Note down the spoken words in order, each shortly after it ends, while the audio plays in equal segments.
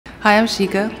Hi, I'm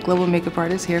Shika, global makeup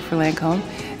artist here for Lancome,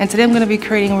 and today I'm going to be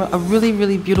creating a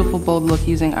really beautiful bold look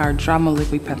using our Drama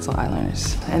Liquid Pencil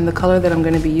eyeliners. And the color that I'm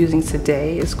going to be using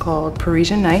today is called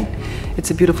Parisian Night.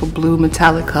 It's a beautiful blue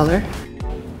metallic color.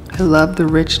 I love the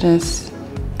richness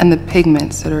and the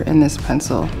pigments that are in this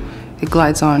pencil. It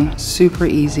glides on super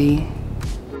easy,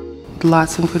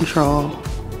 lots of control,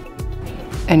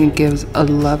 and it gives a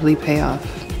lovely payoff.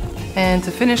 And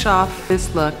to finish off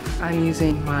this look, I'm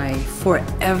using my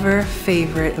forever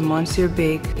favorite Monsieur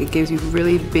Bake. It gives you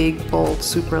really big, bold,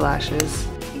 super lashes.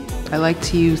 I like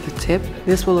to use the tip.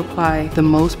 This will apply the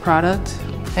most product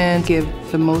and give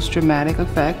the most dramatic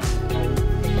effect.